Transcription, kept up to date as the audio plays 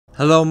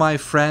Hello my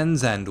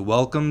friends and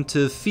welcome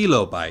to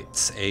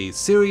Philos-Fighter, a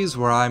series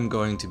where I'm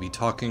going to be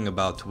talking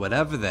about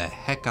whatever the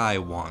heck I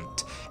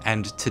want.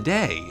 And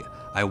today,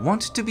 I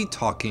want to be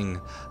talking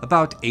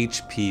about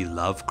H.P.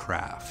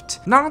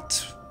 Lovecraft.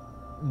 Not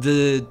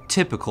the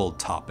typical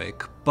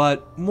topic,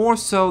 but more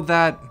so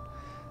that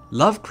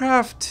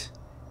Lovecraft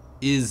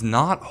is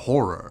not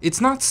horror.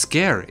 It's not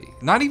scary,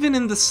 not even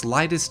in the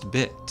slightest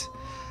bit.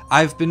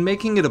 I've been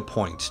making it a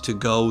point to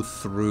go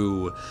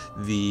through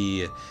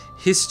the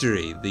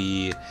history,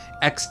 the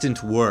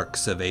extant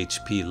works of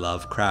H.P.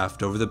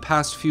 Lovecraft over the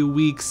past few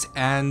weeks,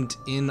 and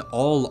in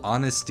all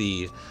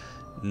honesty,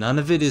 none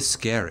of it is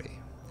scary.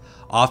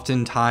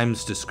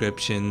 Oftentimes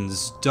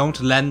descriptions don't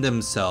lend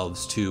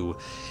themselves to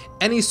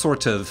any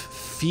sort of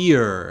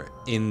fear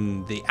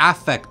in the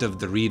affect of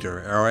the reader,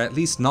 or at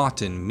least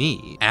not in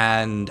me,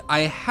 and I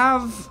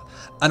have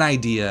an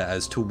idea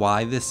as to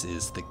why this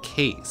is the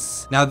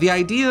case. Now, the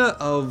idea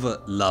of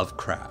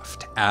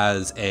Lovecraft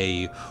as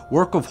a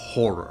work of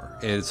horror,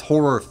 as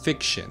horror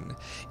fiction,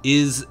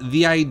 is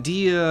the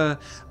idea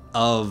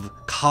of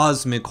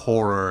cosmic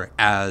horror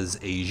as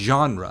a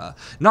genre,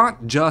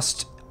 not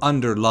just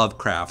under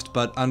Lovecraft,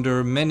 but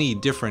under many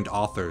different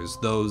authors,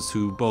 those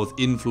who both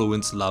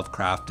influenced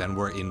Lovecraft and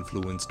were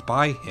influenced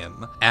by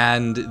him,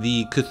 and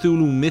the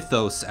Cthulhu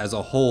mythos as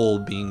a whole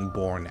being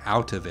born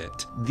out of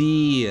it.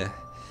 The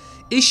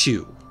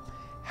issue,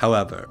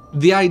 however,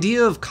 the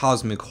idea of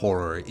cosmic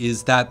horror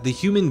is that the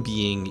human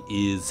being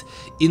is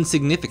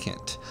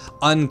insignificant,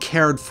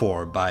 uncared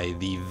for by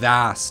the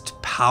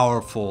vast,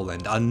 powerful,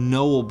 and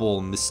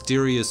unknowable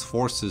mysterious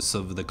forces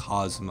of the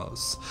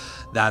cosmos,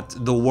 that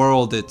the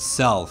world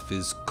itself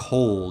is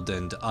cold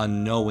and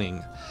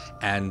unknowing,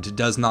 and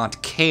does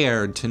not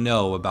care to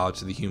know about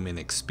the human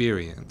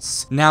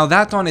experience. Now,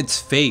 that on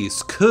its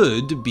face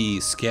could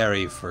be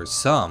scary for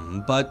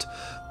some, but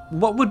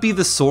what would be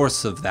the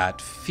source of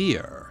that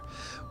fear?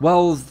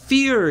 Well,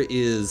 fear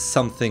is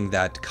something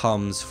that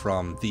comes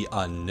from the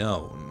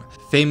unknown.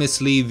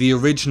 Famously, the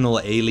original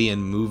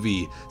Alien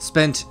movie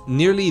spent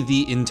nearly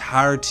the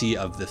entirety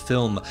of the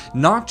film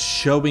not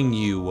showing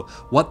you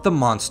what the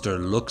monster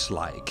looked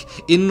like,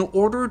 in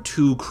order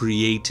to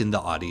create in the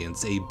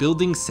audience a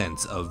building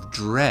sense of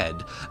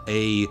dread,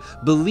 a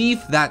belief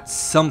that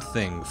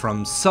something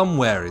from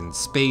somewhere in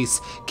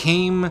space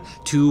came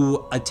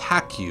to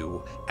attack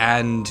you,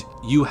 and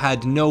you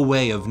had no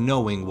way of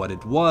knowing what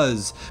it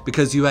was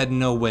because you had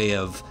no way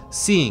of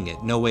seeing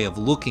it, no way of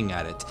looking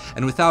at it,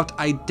 and without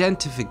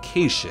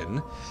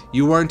identification,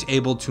 you weren't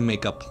able to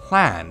make a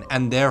plan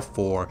and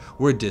therefore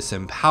were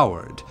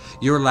disempowered.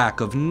 Your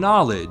lack of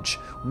knowledge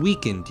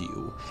weakened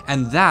you,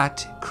 and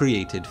that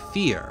created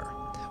fear.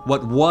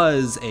 What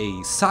was a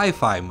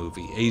sci-fi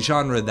movie, a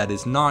genre that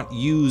is not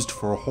used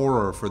for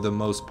horror for the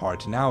most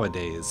part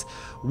nowadays,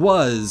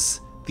 was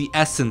the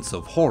essence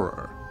of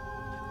horror.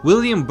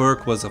 William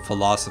Burke was a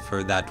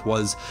philosopher that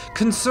was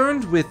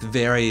concerned with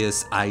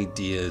various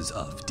ideas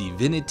of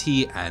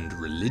divinity and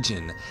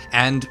religion,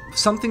 and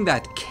something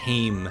that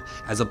came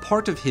as a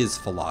part of his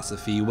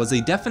philosophy was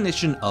a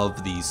definition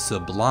of the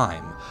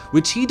sublime,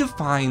 which he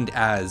defined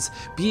as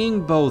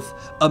being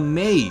both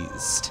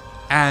amazed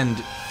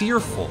and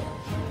fearful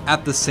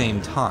at the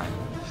same time,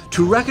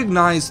 to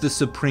recognize the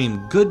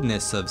supreme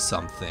goodness of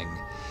something,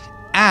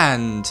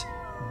 and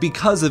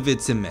because of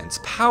its immense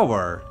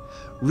power,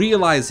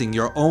 realizing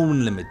your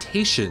own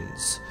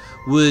limitations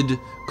would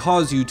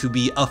cause you to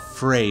be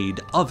afraid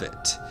of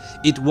it.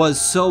 It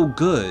was so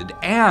good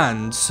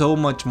and so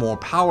much more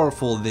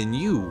powerful than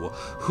you,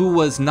 who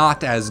was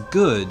not as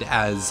good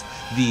as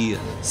the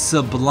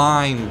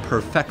sublime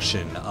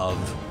perfection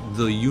of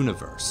the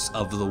universe,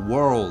 of the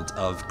world,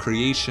 of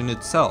creation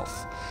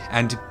itself.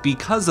 And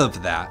because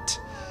of that,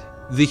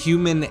 the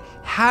human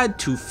had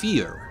to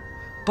fear,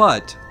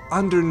 but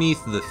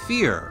underneath the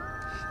fear,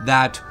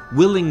 that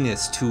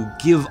willingness to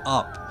give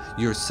up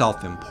your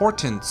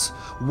self-importance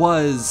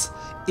was,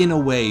 in a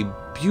way,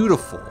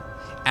 beautiful,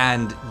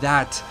 and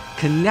that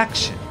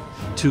connection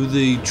to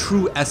the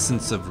true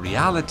essence of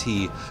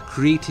reality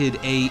created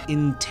an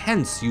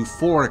intense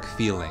euphoric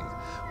feeling,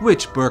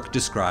 which Burke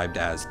described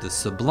as the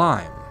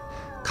sublime.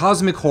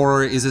 Cosmic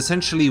horror is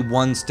essentially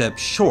one step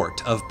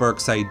short of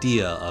Burke's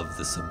idea of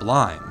the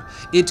sublime.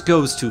 It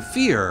goes to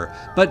fear,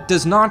 but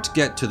does not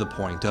get to the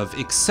point of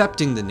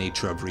accepting the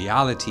nature of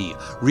reality,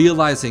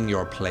 realizing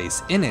your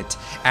place in it,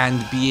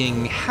 and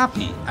being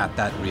happy at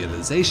that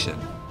realization.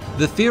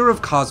 The fear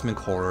of cosmic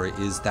horror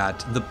is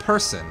that the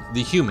person,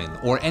 the human,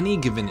 or any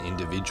given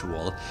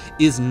individual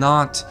is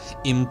not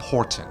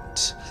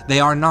important.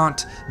 They are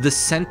not the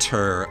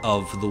center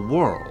of the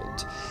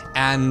world.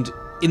 And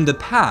in the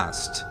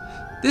past,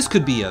 this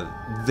could be a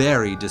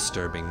very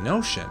disturbing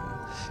notion.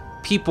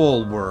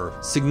 people were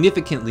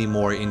significantly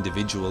more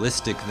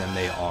individualistic than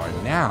they are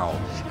now.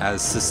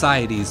 As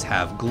societies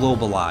have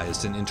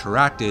globalized and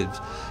interacted,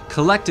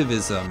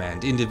 collectivism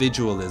and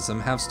individualism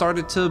have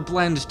started to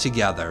blend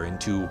together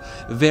into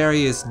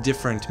various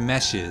different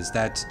meshes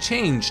that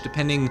change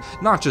depending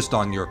not just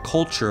on your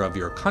culture of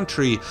your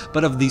country,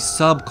 but of the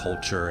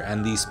subculture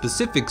and the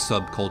specific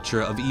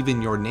subculture of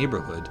even your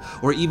neighborhood,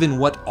 or even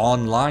what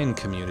online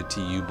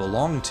community you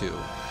belong to.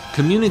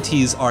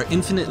 Communities are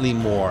infinitely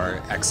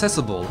more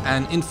accessible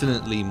and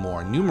infinitely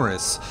more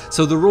numerous,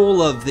 so the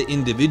role of the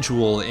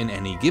individual in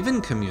any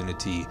given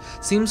community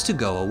seems to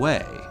go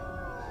away.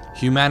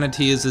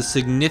 Humanity is a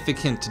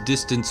significant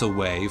distance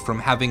away from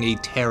having a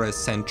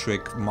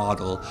Terra-centric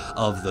model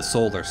of the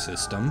solar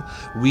system.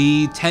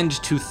 We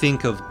tend to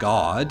think of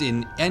God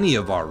in any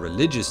of our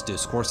religious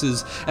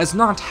discourses as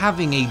not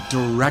having a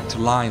direct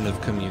line of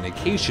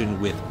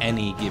communication with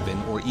any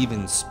given or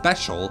even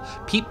special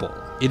people.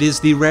 It is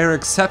the rare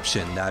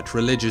exception that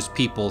religious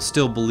people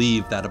still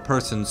believe that a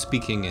person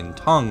speaking in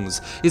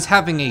tongues is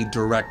having a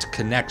direct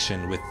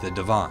connection with the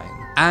divine.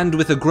 And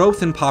with a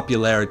growth in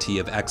popularity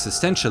of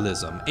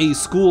existentialism, a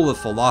school of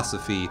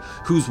philosophy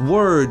whose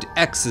word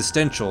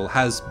existential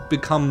has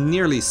become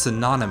nearly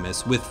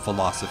synonymous with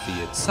philosophy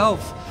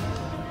itself,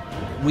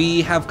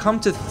 we have come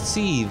to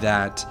see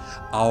that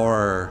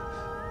our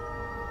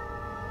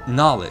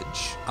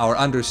knowledge, our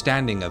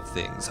understanding of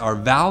things, our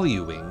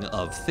valuing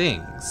of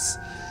things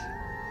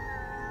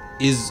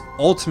is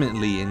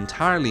ultimately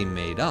entirely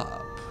made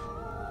up.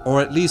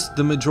 Or at least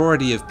the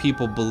majority of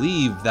people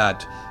believe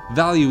that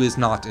value is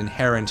not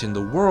inherent in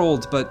the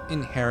world, but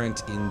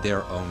inherent in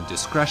their own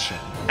discretion.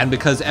 And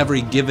because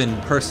every given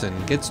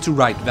person gets to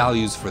write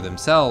values for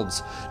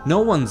themselves,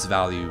 no one's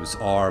values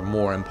are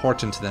more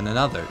important than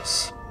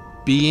another's.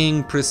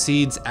 Being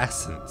precedes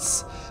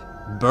essence.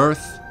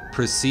 Birth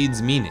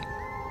precedes meaning.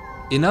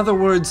 In other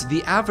words,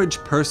 the average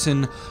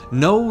person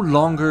no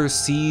longer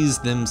sees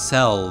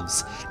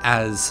themselves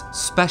as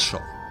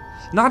special.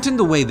 Not in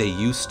the way they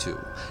used to.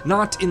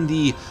 Not in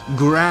the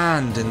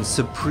grand and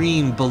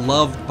supreme,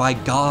 beloved by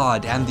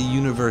God and the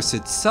universe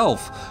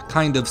itself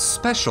kind of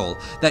special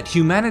that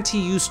humanity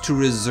used to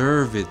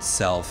reserve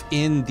itself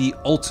in the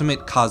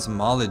ultimate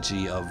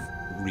cosmology of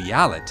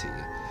reality.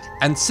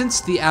 And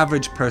since the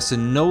average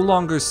person no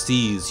longer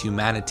sees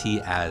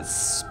humanity as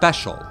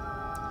special,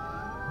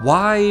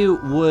 why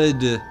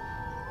would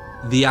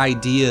the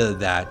idea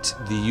that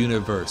the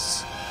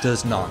universe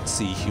does not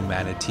see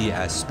humanity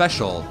as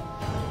special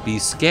be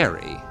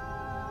scary?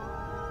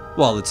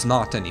 Well, it's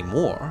not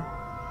anymore.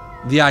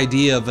 The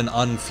idea of an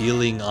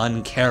unfeeling,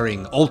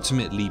 uncaring,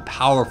 ultimately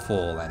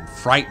powerful and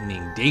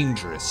frightening,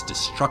 dangerous,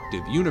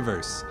 destructive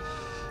universe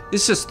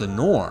is just the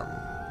norm.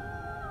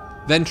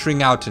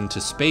 Venturing out into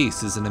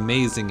space is an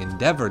amazing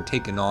endeavor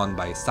taken on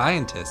by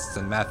scientists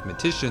and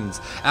mathematicians,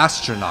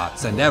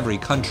 astronauts, and every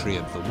country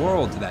of the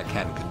world that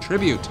can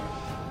contribute.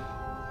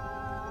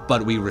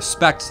 But we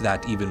respect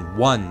that even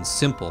one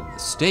simple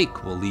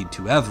mistake will lead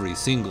to every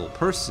single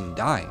person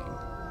dying.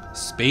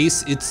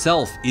 Space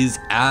itself is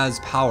as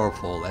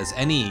powerful as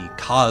any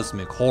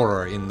cosmic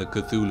horror in the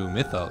Cthulhu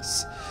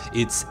mythos.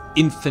 Its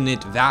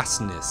infinite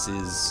vastness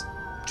is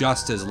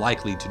just as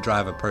likely to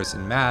drive a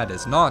person mad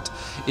as not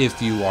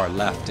if you are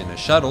left in a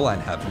shuttle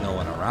and have no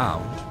one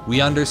around.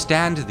 We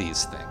understand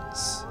these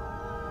things.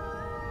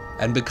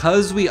 And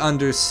because we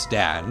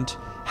understand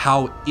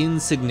how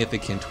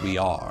insignificant we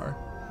are,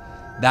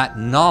 that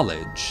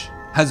knowledge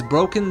has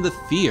broken the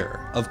fear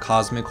of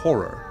cosmic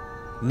horror.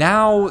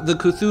 Now, the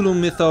Cthulhu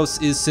mythos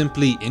is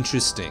simply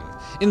interesting,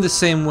 in the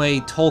same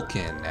way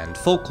Tolkien and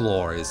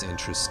folklore is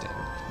interesting.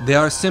 They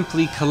are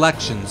simply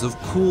collections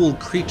of cool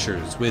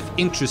creatures with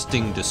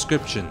interesting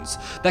descriptions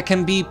that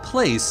can be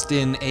placed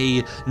in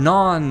a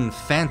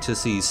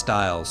non-fantasy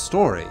style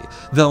story,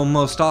 though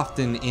most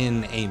often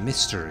in a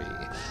mystery,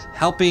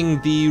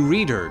 helping the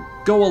reader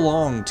go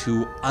along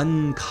to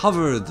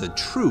uncover the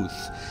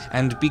truth.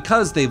 And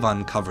because they've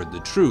uncovered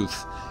the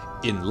truth,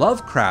 in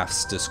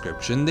Lovecraft's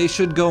description, they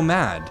should go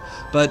mad,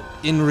 but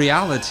in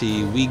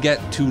reality, we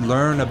get to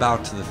learn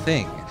about the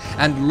thing,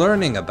 and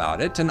learning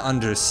about it and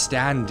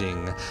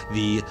understanding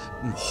the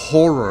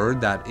horror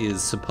that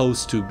is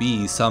supposed to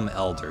be some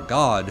elder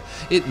god,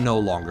 it no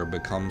longer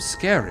becomes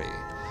scary.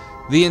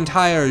 The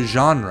entire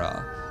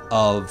genre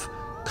of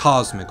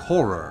cosmic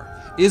horror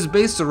is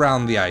based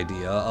around the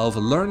idea of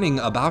learning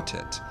about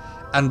it,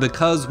 and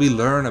because we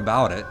learn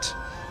about it,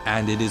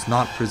 and it is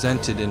not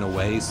presented in a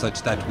way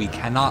such that we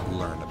cannot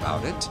learn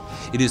about it.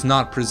 It is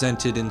not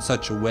presented in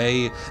such a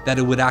way that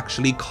it would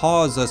actually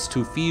cause us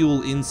to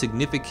feel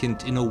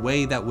insignificant in a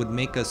way that would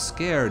make us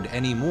scared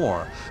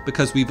anymore,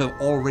 because we've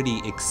already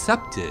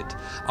accepted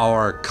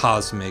our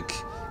cosmic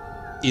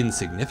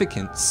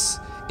insignificance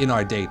in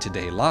our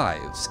day-to-day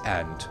lives,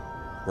 and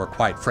we're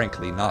quite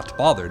frankly not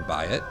bothered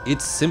by it.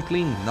 It's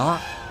simply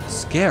not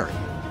scary.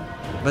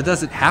 But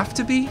does it have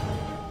to be?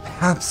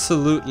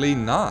 Absolutely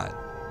not.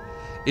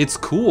 It's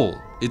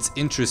cool. It's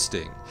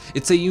interesting.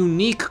 It's a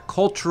unique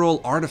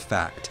cultural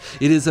artifact.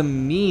 It is a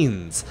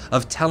means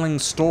of telling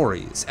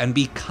stories, and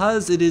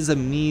because it is a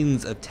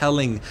means of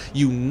telling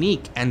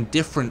unique and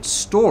different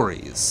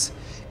stories,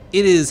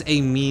 it is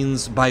a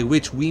means by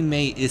which we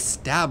may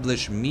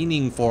establish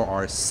meaning for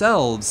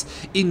ourselves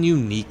in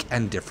unique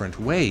and different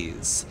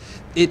ways.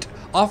 It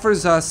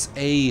offers us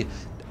a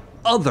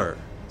other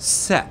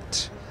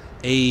set,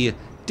 a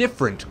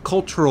different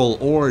cultural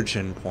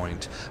origin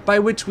point by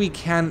which we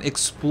can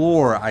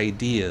explore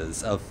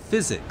ideas of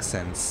physics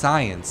and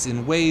science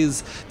in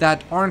ways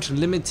that aren't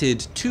limited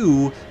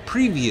to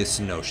previous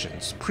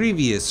notions,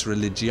 previous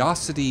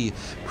religiosity,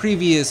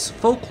 previous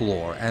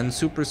folklore and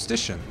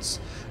superstitions.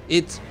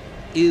 It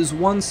is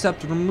one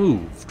step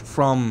removed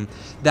from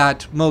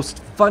that most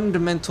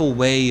fundamental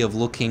way of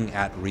looking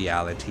at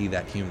reality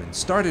that humans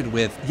started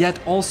with, yet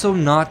also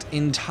not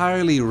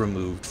entirely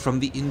removed from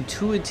the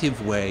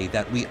intuitive way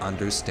that we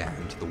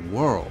understand the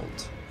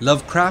world.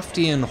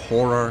 Lovecraftian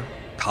horror,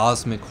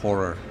 cosmic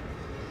horror,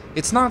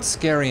 it's not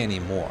scary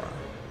anymore,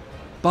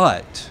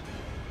 but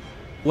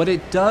what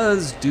it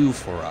does do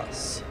for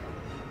us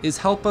is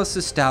help us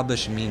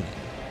establish meaning.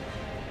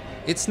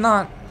 It's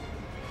not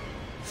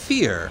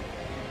fear,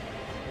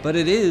 but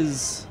it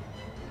is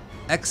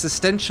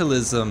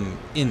existentialism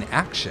in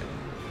action.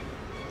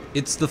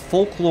 It's the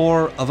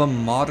folklore of a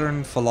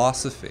modern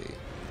philosophy,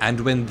 and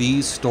when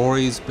these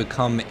stories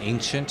become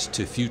ancient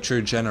to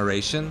future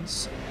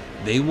generations,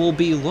 they will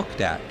be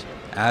looked at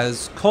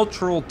as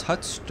cultural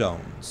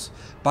touchstones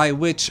by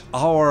which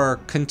our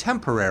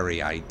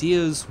contemporary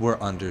ideas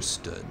were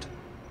understood.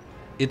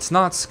 It's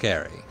not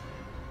scary,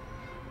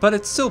 but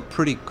it's still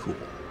pretty cool.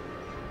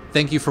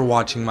 Thank you for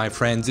watching, my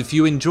friends. If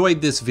you enjoyed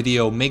this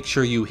video, make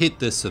sure you hit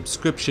the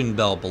subscription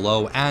bell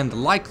below and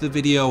like the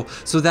video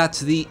so that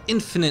the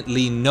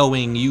infinitely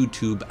knowing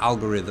YouTube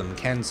algorithm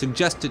can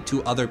suggest it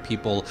to other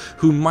people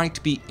who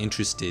might be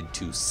interested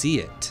to see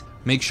it.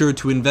 Make sure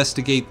to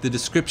investigate the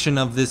description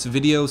of this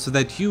video so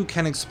that you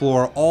can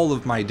explore all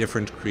of my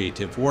different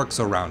creative works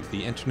around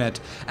the internet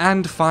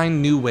and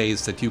find new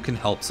ways that you can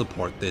help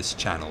support this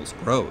channel's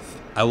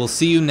growth. I will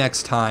see you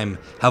next time,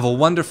 have a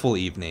wonderful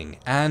evening,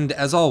 and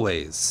as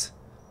always,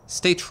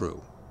 stay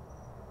true.